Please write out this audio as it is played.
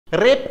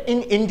Rape in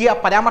India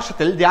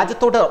പരാമർശത്തിൽ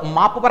രാജ്യത്തോട്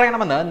മാപ്പ്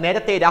പറയണമെന്ന്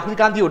നേരത്തെ രാഹുൽ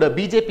ഗാന്ധിയോട്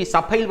ബി.ജെ.പി.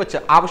 സഭയിൽ വെച്ച്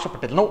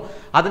ആവശ്യപ്പെട്ടിരുന്നു.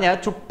 അതിന്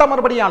ചുട്ട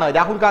മറുപടിയാണ്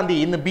രാഹുൽ ഗാന്ധി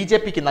ഇന്ന്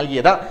ബി.ജെ.പിക്ക്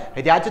നൽകിയത്.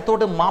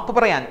 രാജ്യത്തോട് മാപ്പ്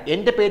പറയാൻ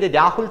എന്റെ പേര്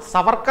രാഹുൽ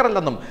സവർക്കർ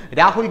അല്ലെന്നും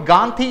രാഹുൽ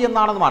ഗാന്ധി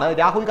എന്നാണെന്നുമാണ്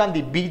രാഹുൽ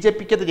ഗാന്ധി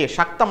ബി.ജെ.പിക്കെതിരെ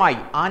ശക്തമായി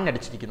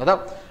ആഞ്ഞടിച്ചിരിക്കുന്നത്.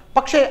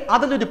 പക്ഷേ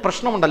അതിലൊരു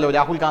പ്രശ്നമുണ്ടല്ലോ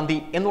രാഹുൽ ഗാന്ധി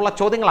എന്നുള്ള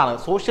ചോദ്യങ്ങളാണ്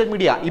സോഷ്യൽ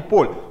മീഡിയ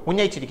ഇപ്പോൾ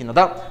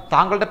ഉന്നയിച്ചിരിക്കുന്നത്.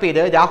 താങ്കളുടെ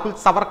പേര് രാഹുൽ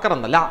സവർക്കർ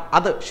എന്നല്ല,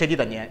 അത് ശരി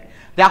തന്നെയാണ്.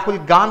 രാഹുൽ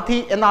ഗാന്ധി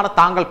എന്നാണ്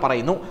താങ്കൾ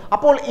പറയുന്നു.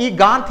 അപ്പോൾ ഈ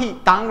ഗാന്ധി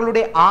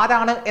താങ്കളുടെ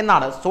ആരാണ്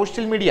എന്നാണ്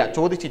സോഷ്യൽ മീഡിയ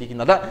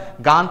ചോദിച്ചിരിക്കുന്നത്.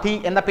 ഗാന്ധി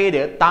എന്ന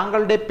പേര്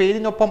താങ്കളുടെ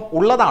പേരിനൊപ്പം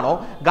ഉള്ളതാണോ?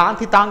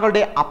 ഗാന്ധി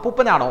താങ്കളുടെ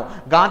അപ്പൂപ്പനാണോ?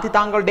 ഗാന്ധി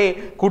താങ്കളുടെ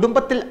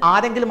കുടുംബത്തിൽ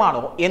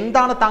ആരെങ്കിലുമാണോ?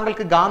 എന്താണ്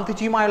താങ്കൾക്ക്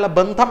ഗാന്ധിജിയുമായുള്ള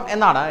ബന്ധം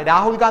എന്നാണ്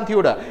രാഹുൽ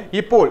ഗാന്ധിയോട്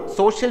ഇപ്പോൾ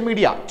സോഷ്യൽ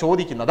മീഡിയ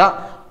ചോദിക്കുന്നത്.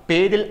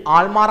 പേരിൽ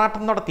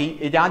ആൾമാറാട്ടം നടത്തി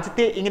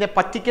രാജ്യത്തെ ഇങ്ങനെ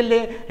പറ്റിക്കല്ലേ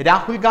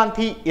രാഹുൽ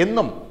ഗാന്ധി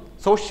എന്നും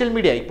സോഷ്യൽ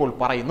മീഡിയ ഇപ്പോൾ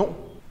പറയുന്നു.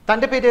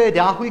 തന്റെ പേര്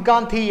രാഹുൽ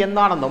ഗാന്ധി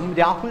എന്നാണെന്നും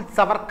രാഹുൽ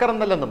സവർക്കർ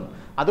എന്നല്ലെന്നും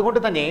അതുകൊണ്ട്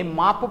തന്നെ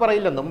മാപ്പ്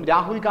പറയില്ലെന്നും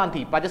രാഹുൽ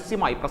ഗാന്ധി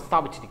പരസ്യമായി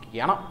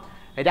പ്രസ്താവിച്ചിരിക്കുകയാണ്.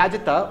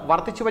 രാജ്യത്ത്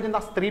വർദ്ധിച്ചു വരുന്ന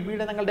സ്ത്രീ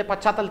പീഡനങ്ങളുടെ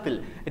പശ്ചാത്തലത്തിൽ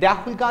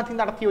രാഹുൽ ഗാന്ധി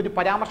നടത്തിയ ഒരു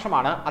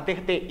പരാമർശമാണ്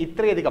അദ്ദേഹത്തെ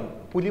ഇത്രയധികം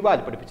പുലിവാൽ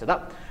പഠിപ്പിച്ചത്.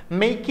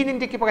 മെയ്ക്ക് ഇൻ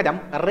ഇന്ത്യക്ക് പകരം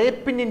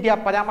rape in India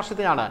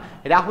പരാമർശത്തിനാണ്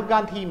Rahul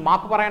Gandhi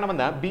മാപ്പ്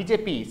പറയണമെന്ന്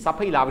ബി.ജെ.പി.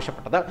 സഭയിൽ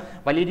ആവശ്യപ്പെട്ടത്.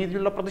 വലിയ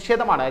രീതിയിലുള്ള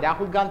പ്രതിഷേധമാണ്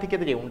രാഹുൽ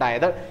ഗാന്ധിക്കെതിരെ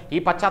ഉണ്ടായത്. ഈ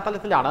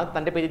പശ്ചാത്തലത്തിലാണ്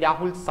തന്റെ പേര്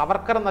രാഹുൽ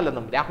സവർക്കർ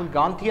എന്നല്ലെന്നും രാഹുൽ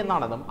ഗാന്ധി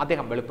എന്നാണെന്നും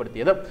അദ്ദേഹം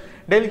വെളിപ്പെടുത്തിയത്.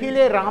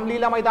 ഡൽഹിയിലെ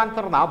രാംലീല മൈതാനത്ത്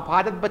നടന്ന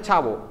ഭാരത്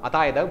ബച്ചാവോ,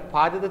 അതായത്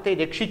ഭാരതത്തെ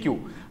രക്ഷിക്കൂ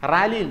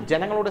റാലിയിൽ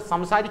ജനങ്ങളോട്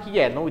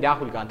സംസാരിക്കുകയായിരുന്നു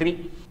രാഹുൽ ഗാന്ധി.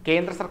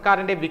 കേന്ദ്ര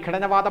സർക്കാരിന്റെ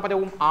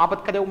വിഘടനവാദപരവും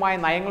ആപത്കരവുമായ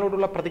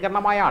നയങ്ങളോടുള്ള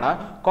പ്രതികരണമായാണ്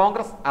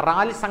കോൺഗ്രസ്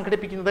റാലി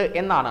സംഘടിപ്പിക്കുന്നത്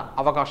എന്നാണ്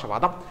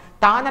അവകാശവാദം.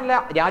 താനല്ല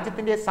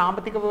രാജ്യത്തിന്റെ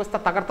സാമ്പത്തിക വ്യവസ്ഥ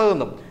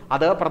തകർത്തതെന്നും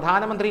അത്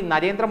പ്രധാനമന്ത്രി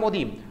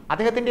നരേന്ദ്രമോദിയും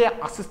അദ്ദേഹത്തിന്റെ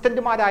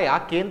അസിസ്റ്റന്റുമാരായ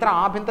കേന്ദ്ര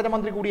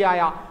ആഭ്യന്തരമന്ത്രി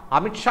കൂടിയായ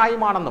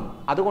അമിത്ഷായുമാണെന്നും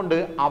അതുകൊണ്ട്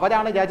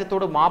അവരാണ്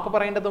രാജ്യത്തോട് മാപ്പ്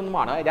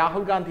പറയേണ്ടതെന്നുമാണ്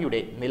രാഹുൽ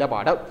ഗാന്ധിയുടെ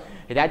നിലപാട്.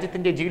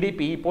 രാജ്യത്തിന്റെ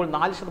GDP ഇപ്പോൾ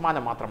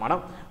 4% മാത്രമാണ്.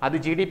 അത്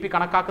GDP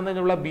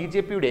കണക്കാക്കുന്നതിനുള്ള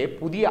ബി.ജെ.പിയുടെ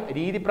പുതിയ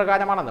രീതി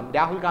പ്രകാരമാണെന്നും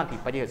രാഹുൽ ഗാന്ധി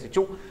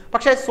പരിഹസിച്ചു.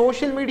 പക്ഷേ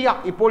സോഷ്യൽ മീഡിയ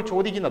ഇപ്പോൾ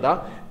ചോദിക്കുന്നത്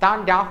താൻ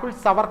രാഹുൽ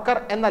സവർക്കർ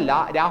എന്നല്ല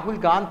രാഹുൽ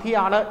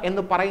ഗാന്ധിയാണ്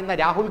എന്ന് പറയുന്ന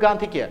രാഹുൽ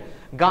ഗാന്ധിക്ക്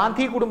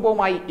ഗാന്ധി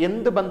കുടുംബവുമായി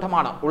എന്ത്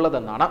ബന്ധമാണ്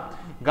ഉള്ളതെന്നാണ്.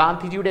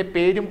 ഗാന്ധിജിയുടെ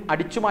പേരും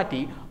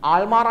അടിച്ചുമാറ്റി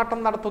ആൾമാറാട്ടം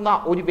നടത്തുന്ന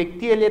ഒരു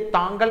വ്യക്തിയല്ലേ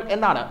താങ്കൾ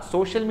എന്നാണ്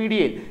സോഷ്യൽ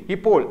മീഡിയയിൽ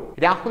ഇപ്പോൾ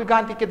രാഹുൽ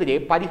ഗാന്ധിക്കെതിരെ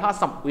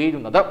പരിഹാസം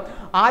ഉയരുന്നത്.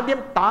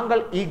 ആദ്യം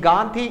താങ്കൾ ഈ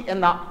ഗാന്ധി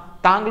എന്ന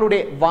താങ്കളുടെ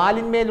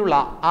വാലിന്മേലുള്ള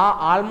ആ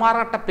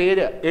ആൾമാറാട്ട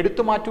പേര്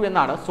എടുത്തുമാറ്റൂ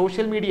എന്നാണ്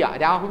സോഷ്യൽ മീഡിയ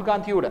രാഹുൽ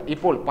ഗാന്ധിയോട്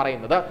ഇപ്പോൾ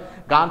പറയുന്നത്.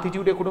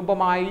 ഗാന്ധിജിയുടെ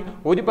കുടുംബമായി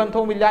ഒരു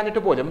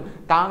ബന്ധവുമില്ലാഞ്ഞിട്ട് പോലും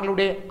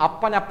താങ്കളുടെ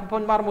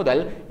അപ്പനപ്പന്മാർ മുതൽ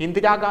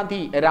ഇന്ദിരാഗാന്ധി,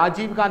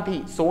 രാജീവ് ഗാന്ധി,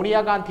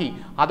 സോണിയാഗാന്ധി,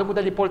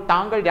 അതുമുതൽ ഇപ്പോൾ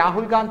താങ്കൾ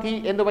രാഹുൽ ഗാന്ധി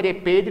എന്നുവരെ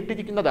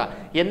പേരിട്ടിരിക്കുന്നത്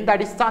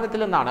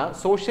എന്തടിസ്ഥാനത്തിലെന്നാണ്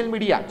സോഷ്യൽ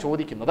മീഡിയ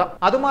ചോദിക്കുന്നത്.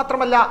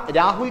 അതുമാത്രമല്ല,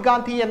 രാഹുൽ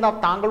ഗാന്ധി എന്ന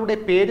താങ്കളുടെ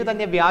പേര്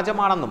തന്നെ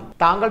വ്യാജമാണെന്നും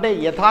താങ്കളുടെ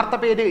യഥാർത്ഥ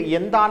പേര്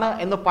എന്താണ്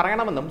എന്ന്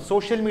പറയണമെന്നും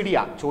സോഷ്യൽ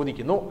മീഡിയ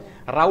ചോദിക്കുന്നു.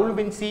 റൗൾ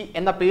വിൻസി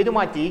എന്ന പേര്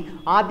മാറ്റി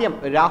ആദ്യം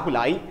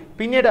രാഹുലായി,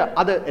 പിന്നീട്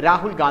അത്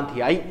രാഹുൽ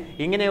ഗാന്ധിയായി.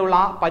 ഇങ്ങനെയുള്ള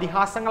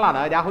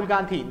പരിഹാസങ്ങളാണ് രാഹുൽ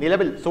ഗാന്ധി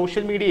നിലവിൽ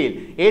സോഷ്യൽ മീഡിയയിൽ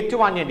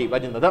ഏറ്റുവാങ്ങേണ്ടി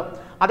വരുന്നത്.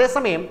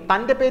 അതേസമയം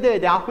തന്റെ പേര്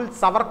രാഹുൽ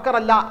സവർക്കർ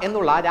അല്ല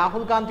എന്നുള്ള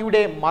രാഹുൽ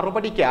ഗാന്ധിയുടെ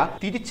മറുപടിക്ക്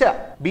തിരിച്ച്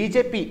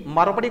ബി.ജെ.പി.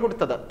 മറുപടി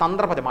കൊടുത്തത്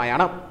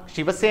തന്ത്രപരമായാണ്.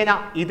 ശിവസേന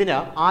ഇതിന്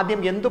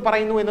ആദ്യം എന്തു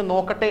പറയുന്നു എന്ന്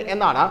നോക്കട്ടെ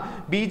എന്നാണ്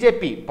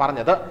ബി.ജെ.പി.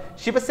 പറഞ്ഞത്.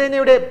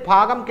 ശിവസേനയുടെ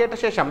ഭാഗം കേട്ട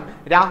ശേഷം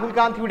രാഹുൽ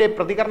ഗാന്ധിയുടെ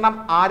പ്രതികരണം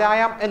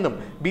ആരായാം എന്നും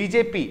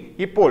ബി.ജെ.പി.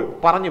 ഇപ്പോൾ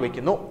പറഞ്ഞു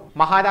വെക്കുന്നു.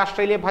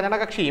 മഹാരാഷ്ട്രയിലെ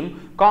ഭരണകക്ഷിയും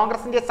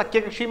കോൺഗ്രസിന്റെ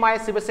സഖ്യകക്ഷിയുമായ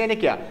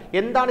ശിവസേനയ്ക്ക്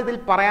എന്താണ് ഇതിൽ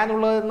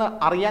പറയാനുള്ളതെന്ന്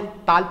അറിയാൻ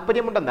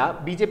താല്പര്യമുണ്ടെന്ന്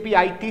ബി.ജെ.പി.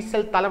 IT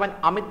സെൽ തലവൻ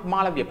അമിത്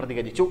മാളവ്യ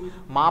പ്രതികരിച്ചു.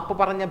 മാപ്പ്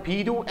പറഞ്ഞ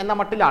ഭീരു എന്ന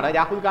മട്ടിലാണ്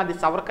രാഹുൽ ഗാന്ധി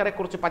സവർക്കറെ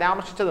കുറിച്ച്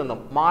പരാമർശിച്ചതെന്നും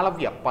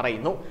മാളവ്യ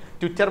പറയുന്നു.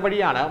 ട്വിറ്റർ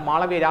വഴിയാണ്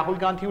മാളവ്യ രാഹുൽ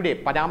ഗാന്ധിയുടെ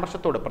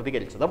പരാമർശത്തോട്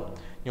പ്രതികരിച്ചത്.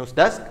 News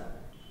desk,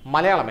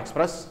 Malayalam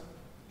express.